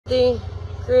Timothy,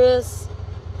 Chris.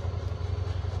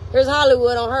 Here's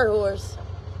Hollywood on her horse.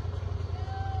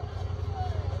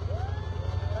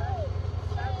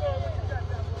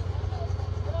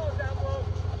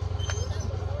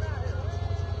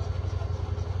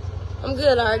 I'm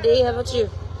good, RD. How about you?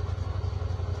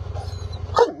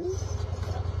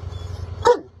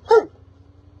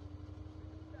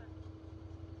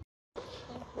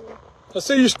 I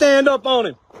see you stand up on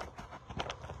him.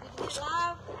 Did you hit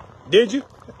live? Did you?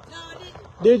 No, I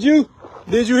didn't. Did you?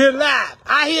 Did you hit live?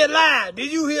 I hit live.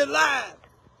 Did you hit live?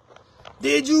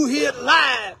 Did you hit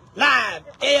live? Live.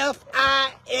 F-I-F-L-E.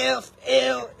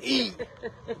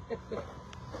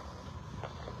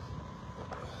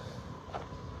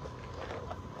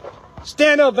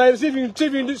 Stand up, baby. See if you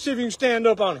can stand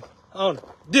up on him. On him.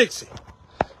 Dixie.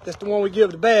 That's the one we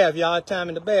give the bath, y'all. Time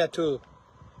in the bathtub.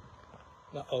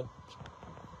 Uh-oh.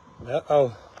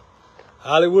 Uh-oh.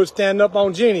 Hollywood stand up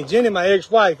on Jenny. Jenny, my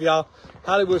ex-wife, y'all.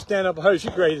 Hollywood stand up on her. She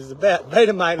great as a bat.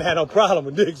 Beta might not have no problem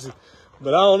with Dixie.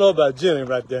 But I don't know about Jenny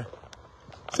right there.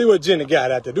 See what Jenny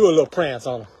got out there. Do a little prance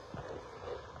on her.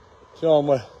 Show them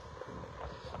what.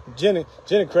 Jenny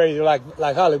crazy like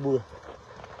Hollywood.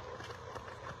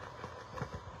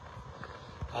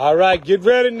 All right, get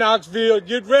ready, Knoxville.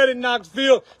 Get ready,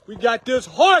 Knoxville. We got this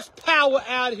horsepower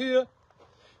out here.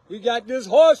 We got this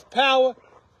horsepower.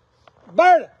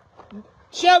 Berta,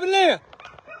 Chevy Lynn.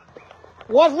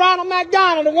 What's Ronald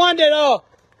McDonald? The one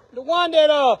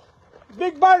that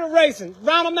Big Berta racing.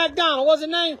 Ronald McDonald. What's his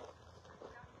name?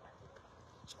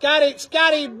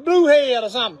 Scotty Bluehead or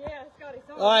something. Yeah, Scotty.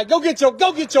 All right, go get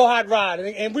your hot rod,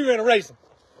 and we're gonna race him.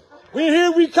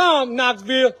 Here we come,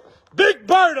 Knoxville. Big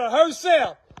Berta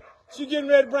herself. She getting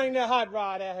ready to bring that hot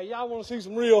rod out here. Y'all want to see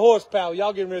some real horsepower?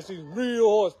 Y'all getting ready to see some real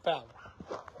horsepower.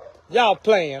 Y'all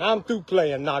playing. I'm through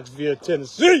playing Knoxville,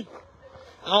 Tennessee.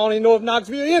 I don't even know if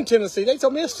Knoxville in Tennessee. They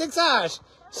told me it's 6 hours,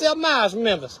 7 miles from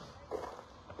Memphis.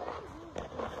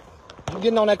 You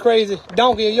getting on that crazy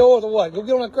donkey of yours or what? Go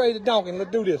get on that crazy donkey and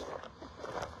let's do this.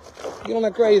 Get on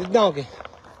that crazy donkey.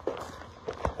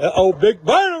 Uh-oh, Big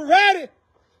Berta ready.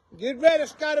 Get ready,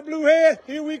 Scotty Bluehead.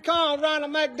 Here we come,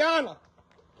 Ronald McDonald.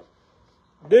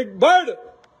 Big Berta.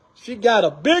 She got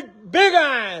a big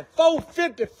iron,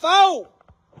 454.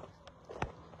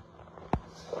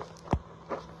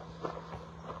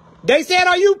 They said,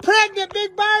 are you pregnant,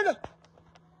 Big Berta?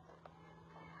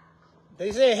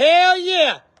 They said, hell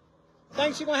yeah.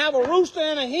 Think she's going to have a rooster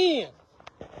and a hen.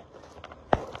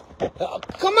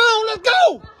 Come on, let's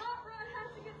go. My hot rod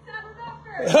has to get saddled up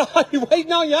first. You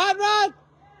waiting on your hot rod?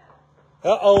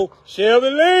 Uh-oh,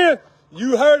 Shelby Lynn,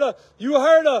 you heard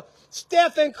of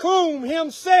Stephen Kroom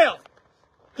himself.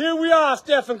 Here we are,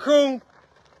 Stephen Kroom.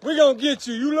 We're going to get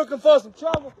you. You looking for some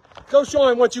trouble? Go show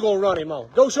him what you're going to run him on.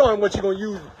 Go show him what you're going to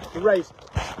use to race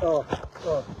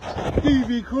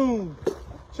Stevie Kroom.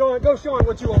 Go show him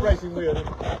what you're going to race him with.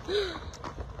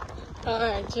 All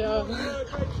right, y'all.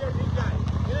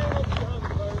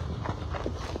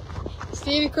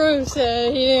 Stevie Kroom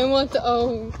said he didn't want the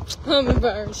old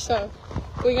Hummingbird, so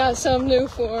we got something new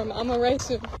for him. I'm going to race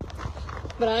him,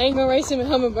 but I ain't going to race him in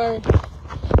Hummingbird.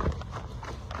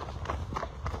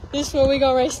 This is where we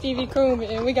going to race Stevie Kroom,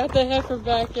 and we got the heifer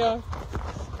back, y'all.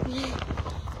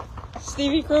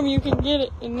 Stevie Kroom, you can get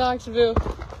it in Knoxville.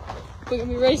 We're going to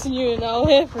be racing you in all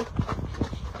heifer.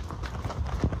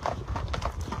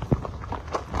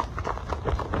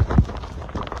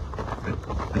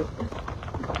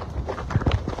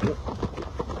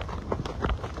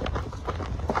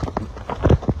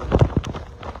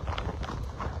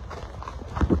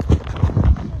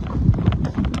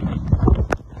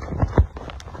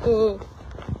 Ooh.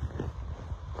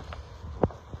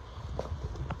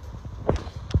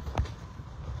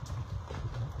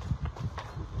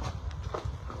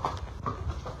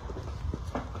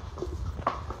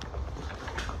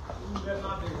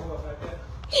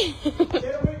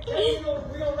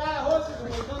 We're gonna ride horses, and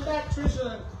when we come back,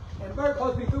 Trisha and Bert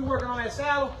supposed to be through working on that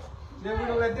saddle. Then we're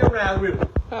gonna let them ride with it.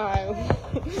 Alright.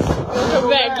 We'll come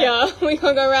back, y'all. We're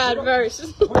gonna go ride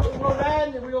first. We're gonna go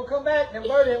riding, and we're gonna come back, and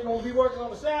Bert ain't gonna be working on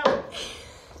the saddle.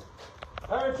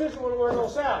 Her and Trisha wanna work on the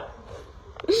saddle.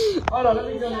 Hold on, let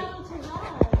me get on that.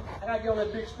 I gotta get on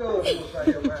that big stove right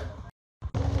here, man.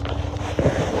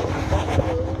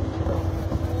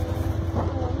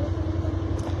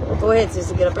 Go ahead,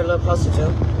 sister. Get up here a little closer to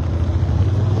him.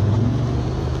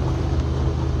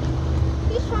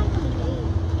 He's trying to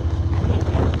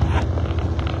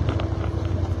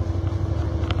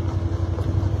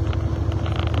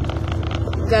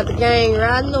leave. We got the gang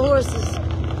riding the horses.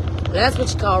 That's what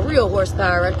you call real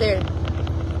horsepower right there.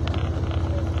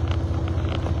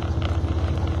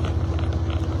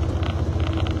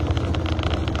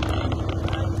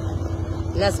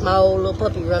 And that's my old little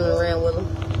puppy running around with him.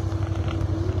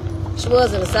 She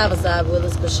was in the side-by-side with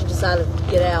us, but she decided to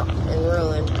get out and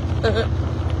run.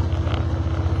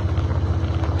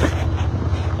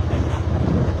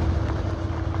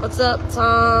 What's up,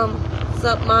 Tom? What's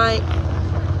up, Mike?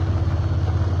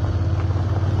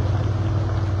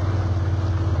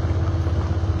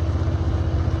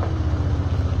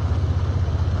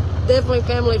 Definitely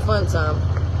family fun time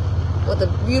with a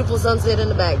beautiful sunset in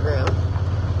the background.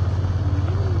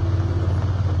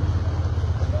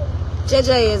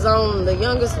 JJ is on the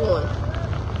youngest one.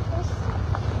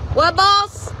 What,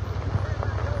 boss?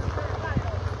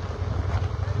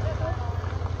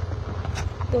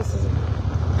 This is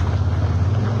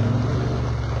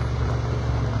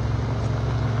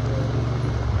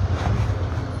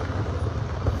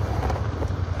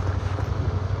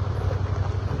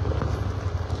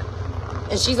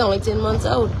and she's only 10 months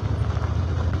old.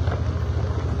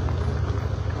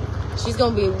 She's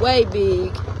gonna be way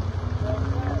big.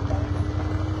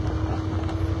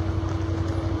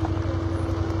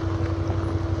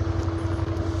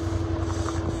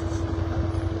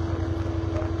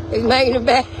 He's making it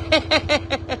back.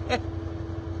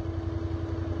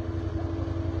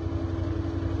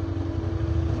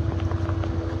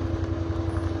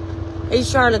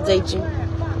 He's trying to teach you.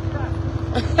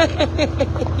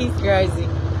 He's crazy.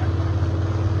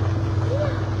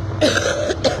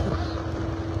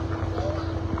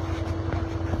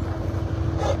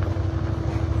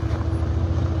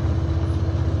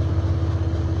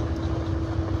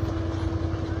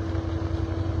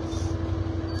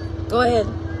 Go ahead.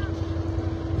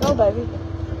 Go, baby.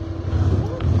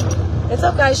 It's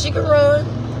okay. She can run.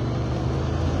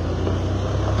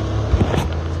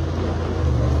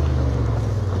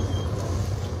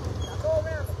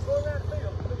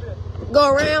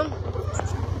 Go around.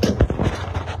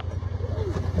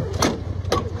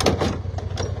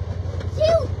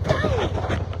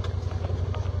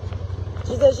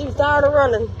 She said she was tired of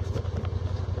running.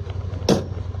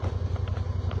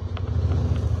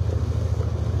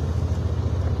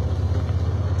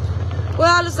 Well,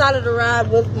 I decided to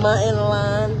ride with my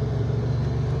inline.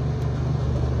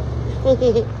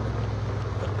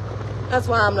 That's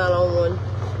why I'm not on one.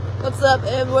 What's up,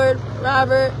 Edward,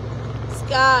 Robert,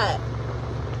 Scott?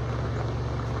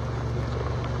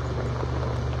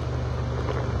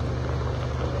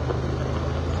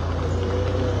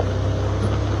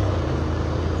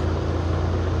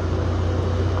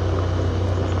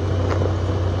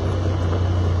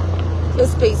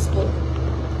 It's peaceful.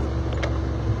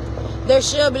 There's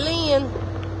Shelby Lynn.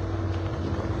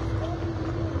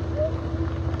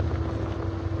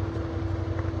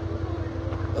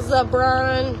 What's up,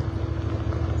 Brian?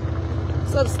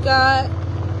 What's up, Scott?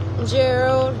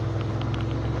 Gerald?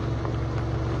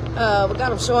 We got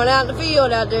them showing out in the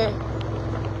field out there.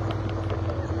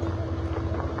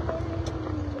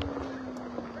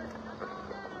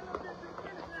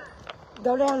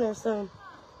 Go down there, son.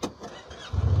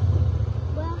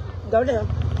 Go down.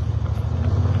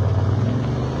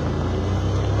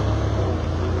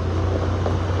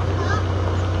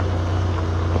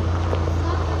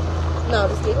 No,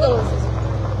 just keep going.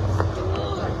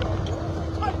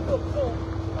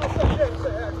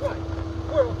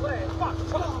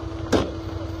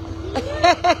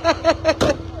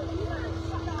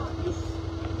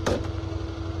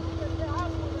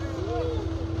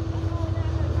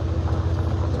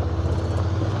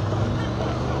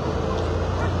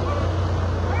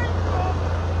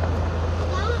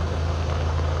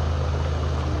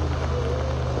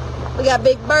 We got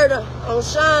Big Berta on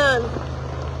Shine.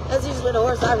 That's usually the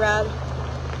horse I ride.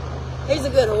 He's a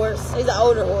good horse. He's an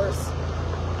older horse.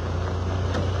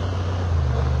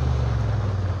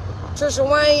 Trisha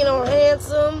Wayne on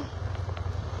Handsome.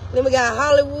 Then we got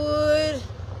Hollywood.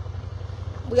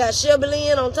 We got Shelby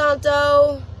Lynn on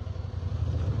Tonto.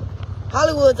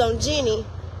 Hollywood's on Jenny.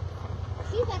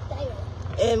 She's up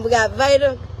there. And we got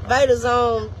Vader. Vader's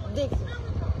on Dixie.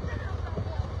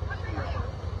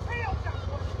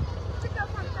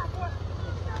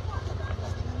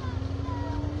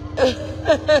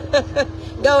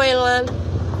 Go inline.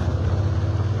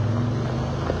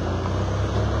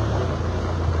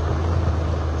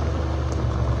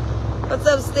 What's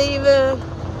up, Steven?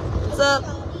 What's up,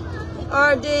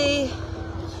 RD?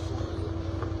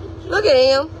 Look at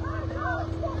him.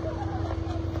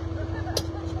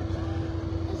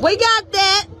 We got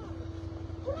that.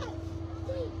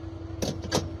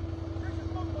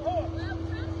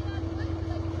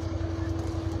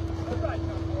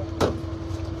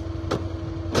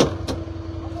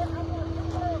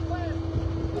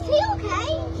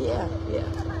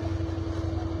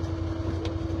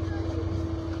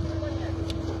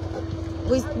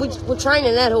 We're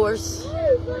training that horse.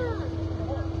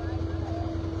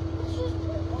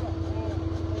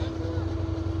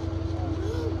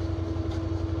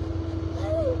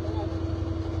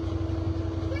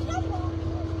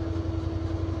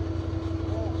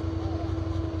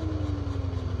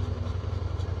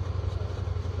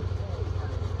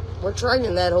 We're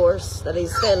training that horse that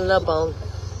he's standing up on.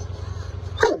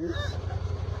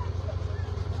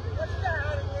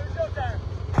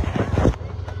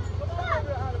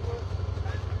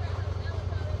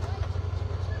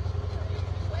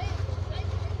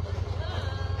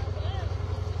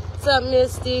 What's up,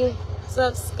 Misty? What's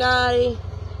up, Scotty?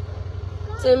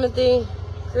 Timothy?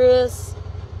 Chris?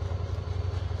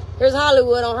 Here's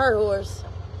Hollywood on her horse.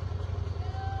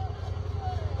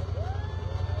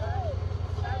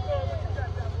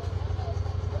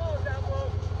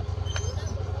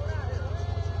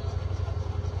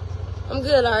 I'm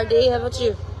good, RD. How about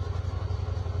you?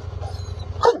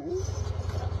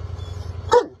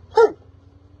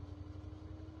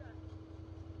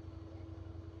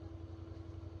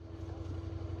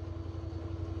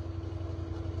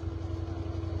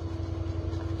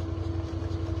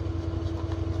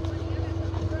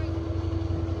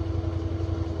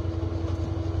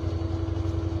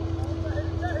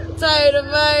 Tater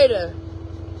Vader.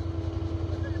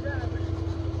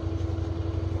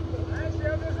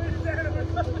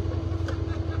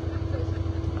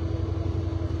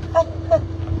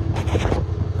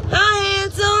 Hi,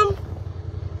 handsome.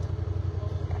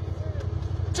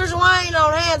 Trisha Wayne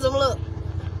on handsome, look.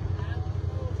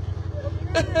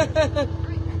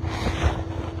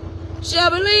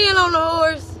 Shelby Lynn on the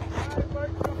horse.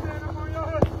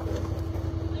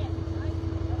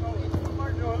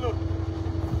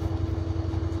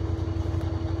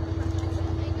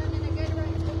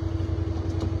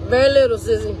 Very little,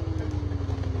 sissy.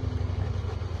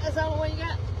 That's the only one you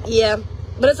got? Yeah,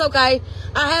 but it's okay.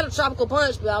 I had a tropical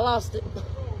punch, but I lost it.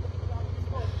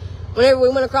 Whenever we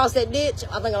went across that ditch,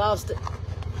 I think I lost it.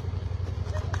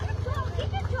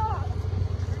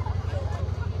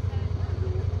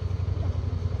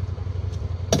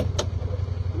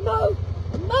 No,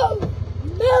 no,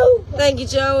 no. Thank you,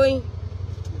 Joey.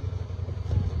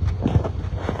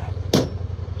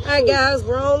 All right, guys,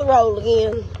 we're on the roll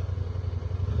again.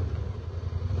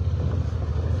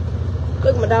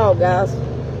 Look at my dog, guys.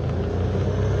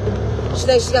 She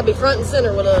thinks she's got to be front and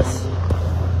center with us.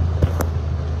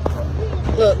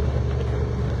 Look.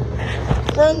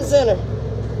 Front and center.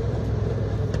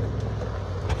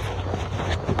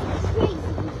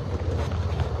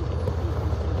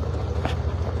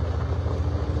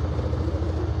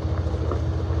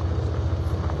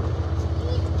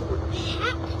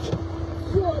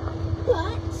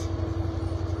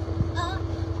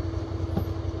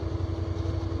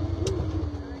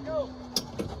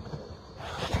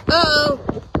 Uh-oh.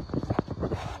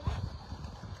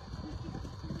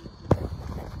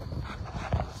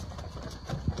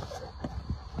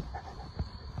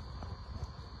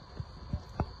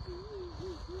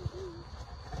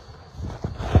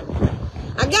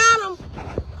 I got him.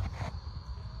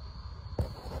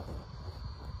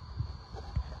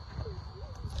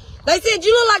 They said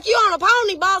you look like you on a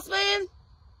pony, boss man.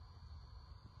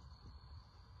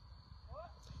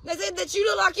 They said that you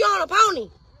look like you on a pony.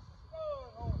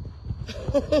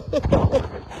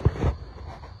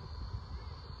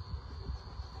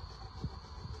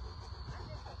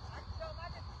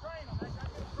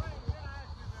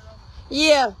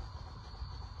 Yeah.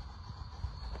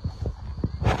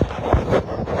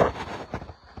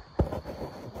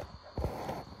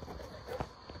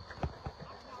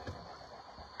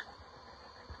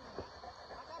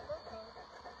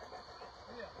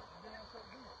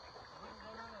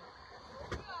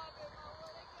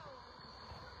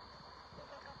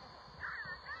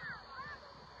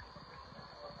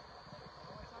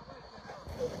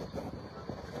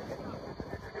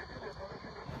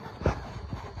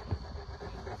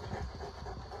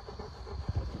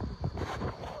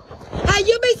 Hey,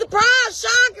 you'll be surprised.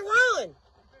 Sean can run.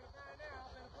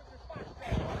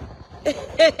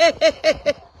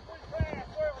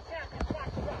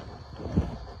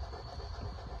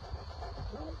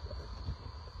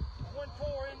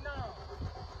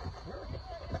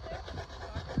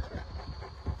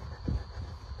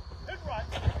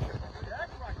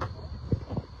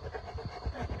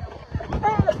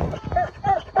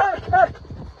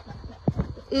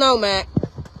 No, Mac.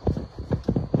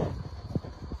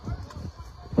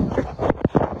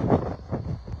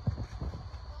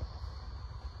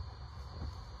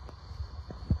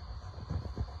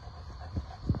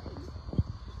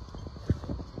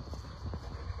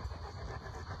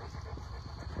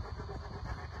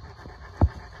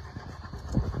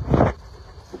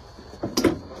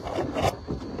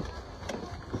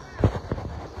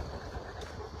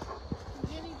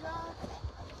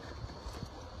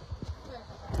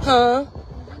 Huh?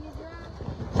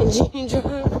 Can Jeannie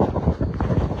drive?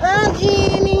 Hi,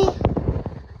 Jeannie.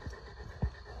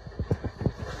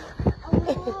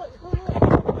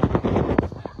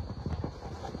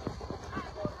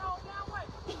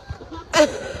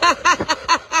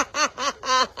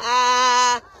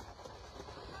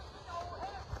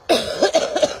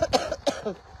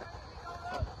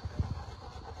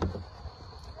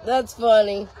 That's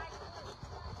funny.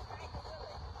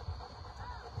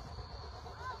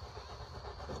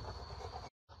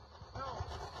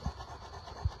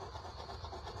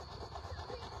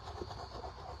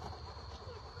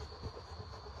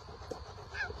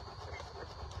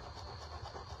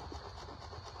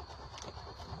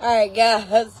 All right,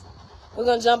 guys, we're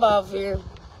gonna jump off here.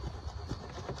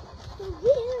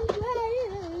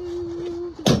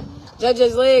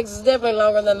 JJ's legs is definitely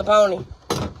longer than the pony,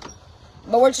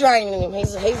 but we're training him.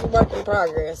 He's a work in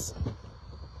progress.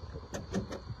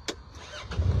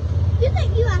 You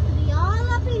think you have to be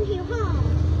all up in here, huh?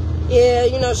 Yeah,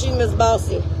 you know she Miss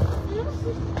Bossy.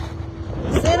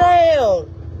 Sit down,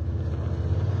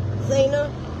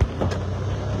 Zena.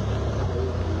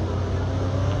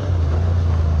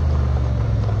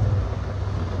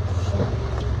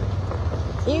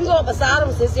 You can go up beside him,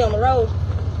 Sissy, on the road.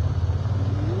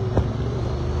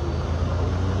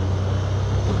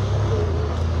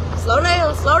 Slow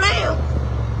down, slow down.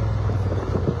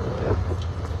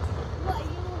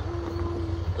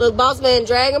 Look, boss man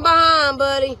dragging behind,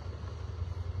 buddy.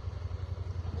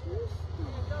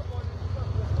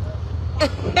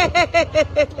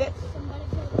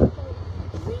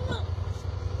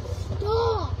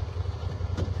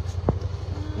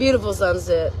 Beautiful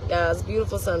sunset, guys.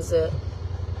 Beautiful sunset.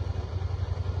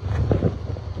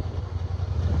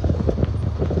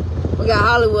 We got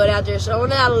Hollywood out there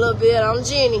showing out a little bit on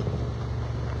Jenny.